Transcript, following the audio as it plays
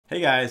Hey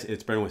guys,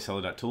 it's Brendan with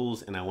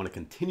Seller.Tools, and I want to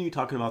continue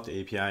talking about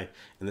the API,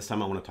 and this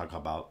time I want to talk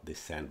about the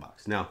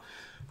sandbox. Now,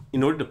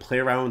 in order to play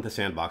around with the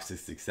sandbox,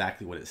 it's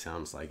exactly what it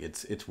sounds like.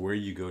 It's where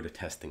you go to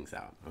test things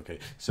out, okay?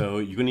 So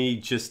you're going to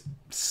need just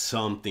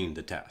something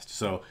to test.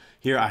 So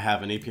here I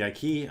have an API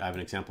key, I have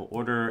an example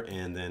order,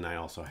 and then I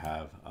also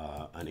have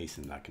an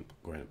ASIN that I can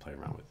go ahead and play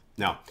around with.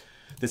 Now,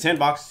 the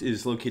sandbox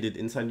is located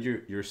inside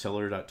your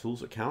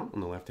Seller.Tools account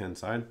on the left-hand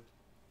side,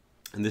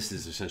 and this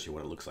is essentially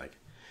what it looks like.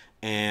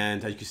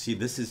 And as you can see,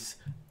 this is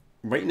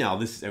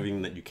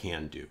everything that you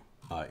can do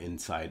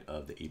inside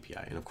of the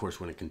API. And of course,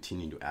 we're going to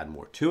continue to add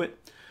more to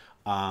it.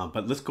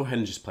 But let's go ahead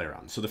and just play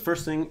around. So the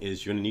first thing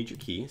is you're going to need your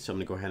key. So I'm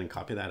going to go ahead and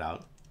copy that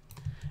out.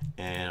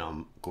 And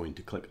I'm going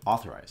to click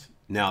authorize.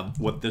 Now,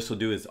 what this will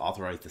do is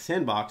authorize the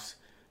sandbox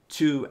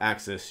to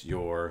access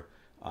your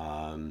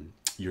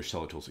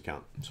Seller.Tools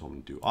account. So I'm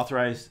going to do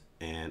authorize,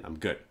 and I'm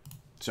good.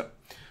 So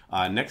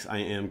next, I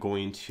am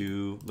going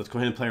to, let's go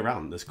ahead and play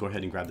around. Let's go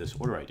ahead and grab this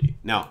order ID.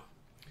 Now,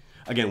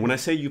 again, when I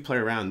say you play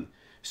around,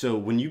 so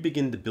when you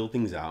begin to build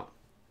things out,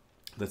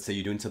 let's say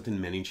you're doing something in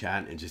ManyChat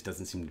and it just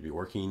doesn't seem to be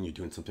working. You're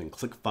doing something in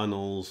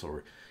ClickFunnels,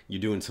 or you're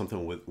doing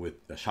something with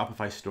a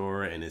Shopify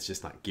store and it's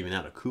just not giving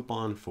out a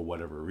coupon for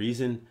whatever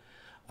reason.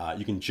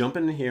 You can jump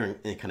in here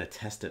and kind of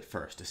test it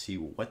first to see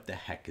what the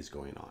heck is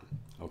going on.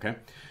 Okay,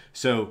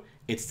 so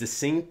it's the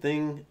same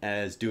thing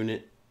as doing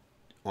it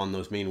on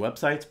those main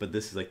websites, but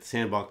this is like the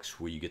sandbox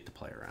where you get to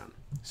play around.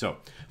 So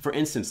for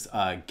instance,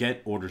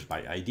 get orders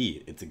by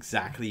ID. It's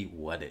exactly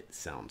what it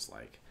sounds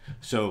like.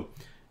 So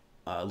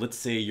let's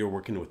say you're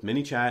working with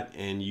ManyChat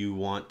and you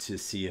want to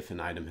see if an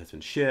item has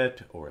been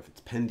shipped, or if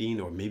it's pending,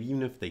 or maybe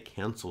even if they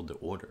canceled the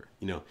order.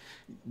 You know,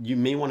 you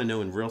may want to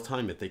know in real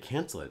time if they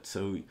cancel it.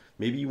 So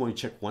maybe you want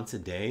to check once a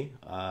day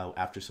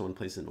after someone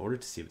places an order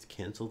to see if it's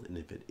canceled. And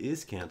if it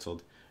is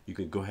canceled, you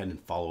can go ahead and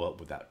follow up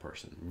with that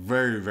person.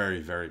 Very, very,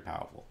 very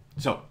powerful.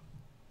 So what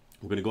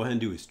we're going to go ahead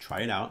and do is try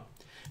it out.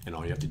 And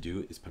all you have to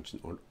do is punch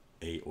in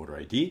a order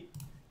ID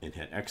and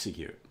hit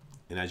execute.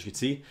 And as you can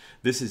see,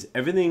 this is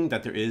everything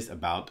that there is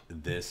about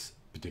this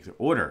particular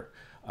order.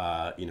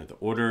 You know, the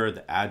order,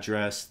 the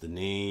address, the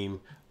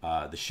name,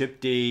 the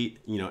ship date,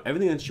 you know,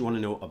 everything that you want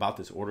to know about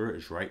this order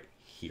is right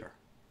here.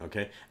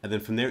 Okay. And then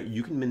from there,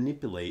 you can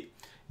manipulate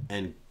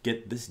and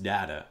get this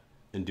data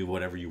and do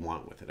whatever you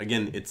want with it.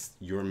 Again, it's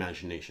your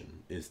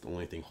imagination is the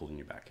only thing holding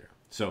you back here.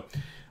 So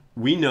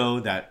we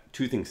know that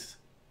two things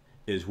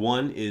is,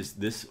 one is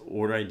this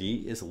order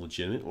ID is a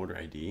legitimate order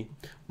ID.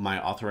 My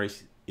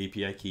authorized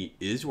API key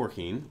is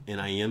working,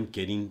 and I am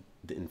getting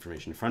the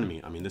information in front of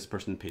me. I mean, this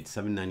person paid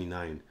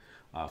 $7.99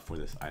 for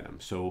this item.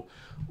 So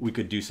we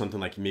could do something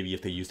like, maybe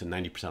if they used a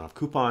 90% off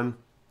coupon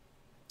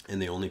and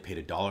they only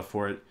paid $1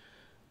 for it,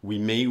 we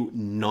may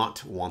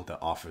not want to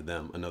offer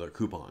them another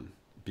coupon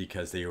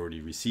because they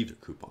already received a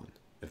coupon,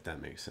 if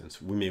that makes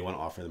sense. We may want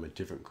to offer them a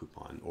different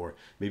coupon, or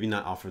maybe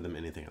not offer them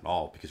anything at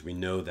all because we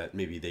know that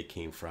maybe they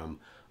came from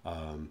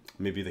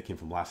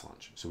last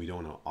launch. So we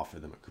don't want to offer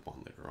them a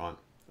coupon later on.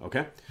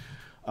 Okay.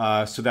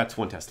 So that's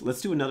one test.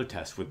 Let's do another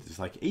test with this,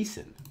 like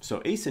ASIN. So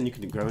ASIN, you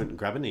can grab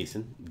an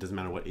ASIN. It doesn't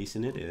matter what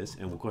ASIN it is,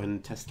 and we'll go ahead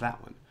and test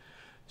that one.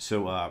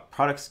 So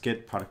products,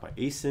 get product by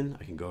ASIN.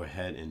 I can go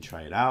ahead and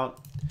try it out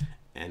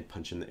and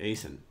punch in the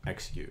ASIN,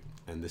 execute.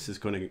 And this is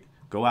going to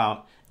go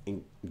out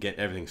and get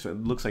everything. So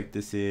it looks like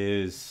this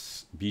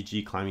is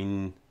BG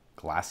climbing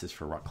glasses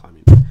for rock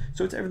climbing.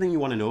 So it's everything you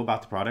want to know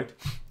about the product,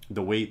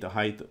 the weight, the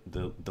height,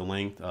 the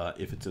length,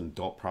 if it's an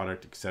adult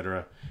product,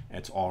 etc.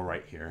 It's all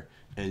right here.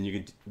 And you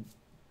could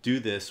do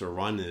this or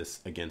run this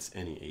against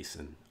any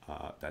ASIN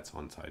that's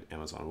on site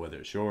Amazon, whether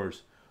it's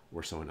yours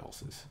or someone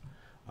else's.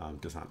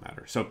 Does not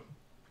matter. So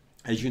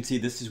as you can see,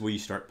 this is where you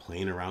start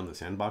playing around the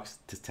sandbox,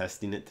 to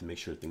testing it to make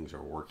sure things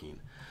are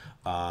working.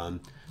 The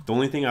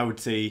only thing I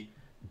would say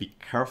be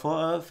careful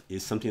of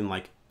is something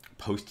like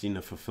posting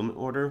a fulfillment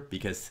order,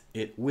 because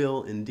it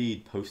will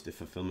indeed post a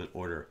fulfillment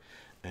order.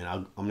 And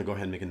I'm going to go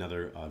ahead and make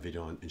another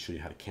video and show you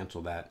how to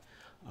cancel that.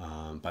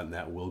 But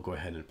that will go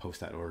ahead and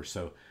post that order.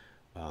 So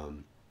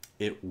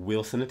it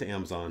will send it to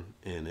Amazon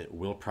and it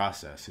will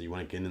process. So you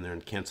want to get in there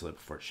and cancel it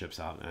before it ships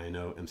out. And I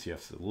know MCF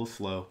is a little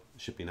slow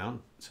shipping out,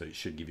 so it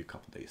should give you a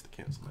couple days to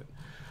cancel it.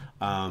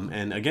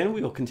 And again,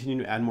 we will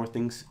continue to add more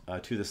things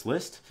to this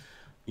list.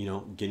 You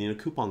know, getting a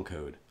coupon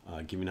code,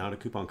 giving out a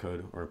coupon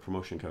code or a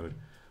promotion code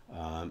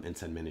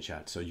inside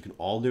ManyChat. So you can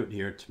all do it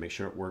here to make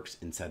sure it works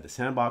inside the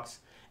sandbox.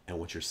 And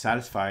once you're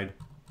satisfied,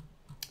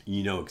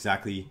 you know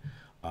exactly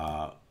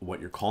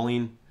what you're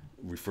calling,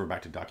 refer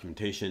back to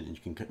documentation, and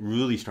you can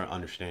really start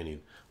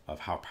understanding of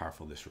how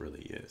powerful this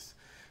really is.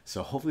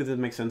 So hopefully that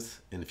makes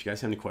sense. And if you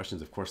guys have any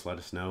questions, of course, let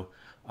us know.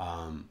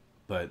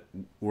 But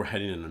we're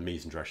heading in an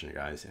amazing direction,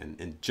 guys.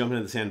 And jump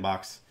into the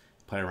sandbox,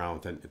 play around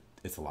with it.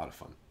 It's a lot of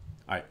fun.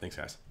 All right, thanks,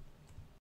 guys.